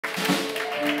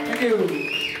Thank you.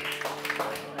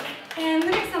 And the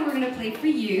next song we're going to play for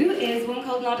you is one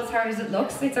called Not As Hard As It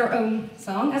Looks. It's our own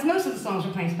song, as most of the songs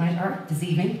we're playing tonight are this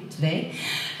evening, today.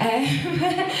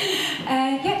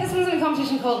 Yeah, this one's in a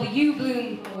competition called the You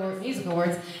Bloom Music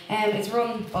Awards. It's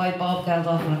run by Bob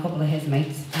Geldof and a couple of his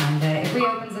mates, and it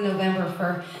reopens in November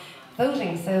for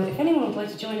voting. So if anyone would like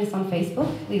to join us on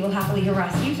Facebook, we will happily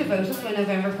harass you to vote us when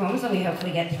November comes, and we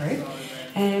hopefully get through.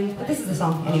 But this is the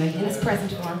song, anyway, in its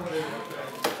present form.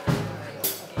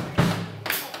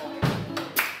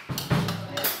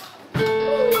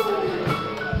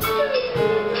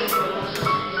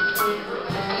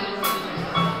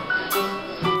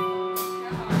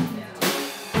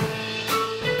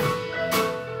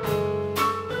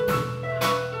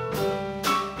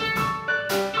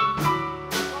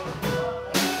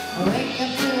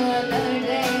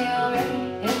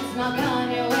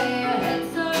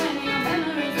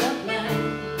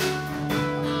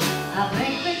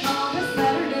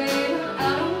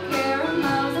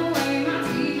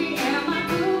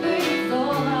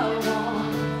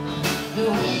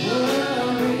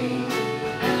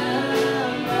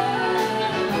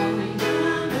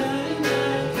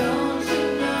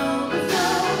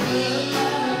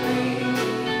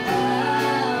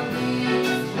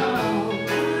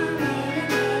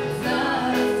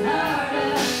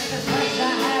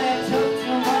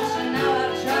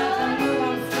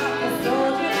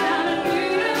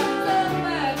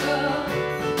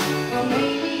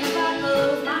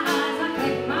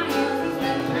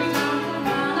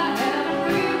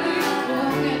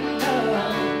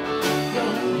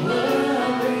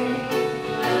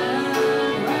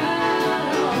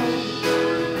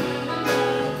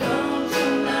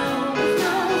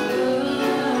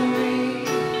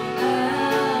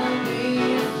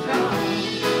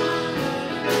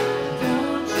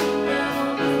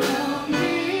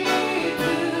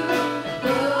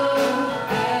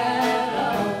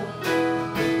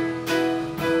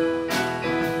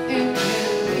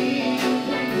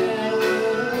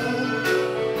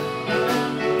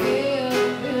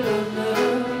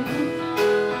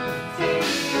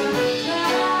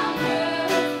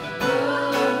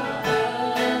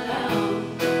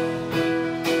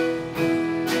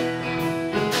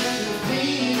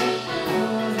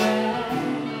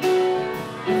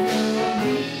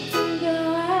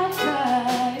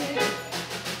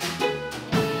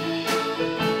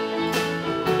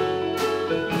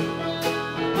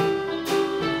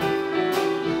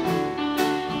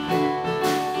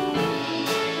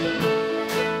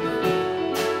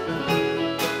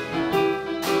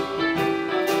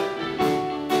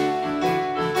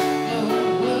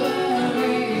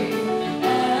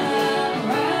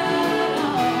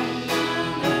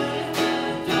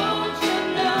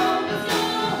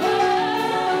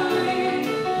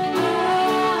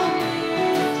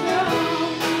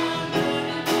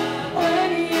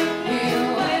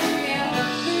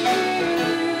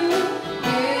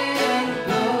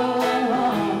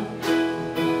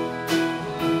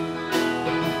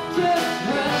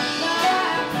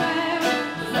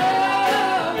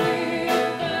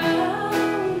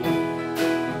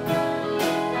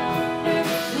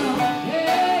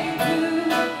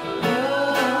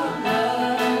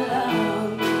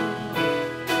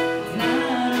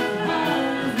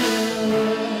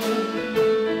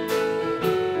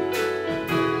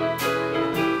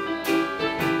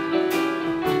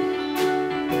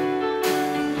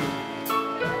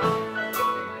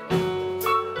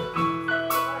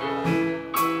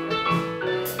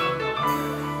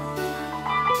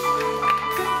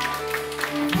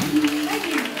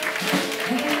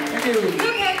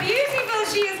 Look how beautiful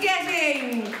she is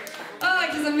getting! Oh,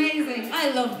 it is amazing. I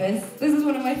love this. This is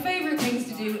one of my favourite things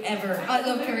to do ever. I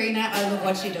love Karina. I love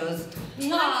what she does.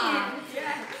 Mwah!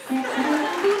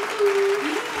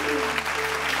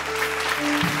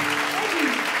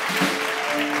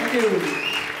 Thank you.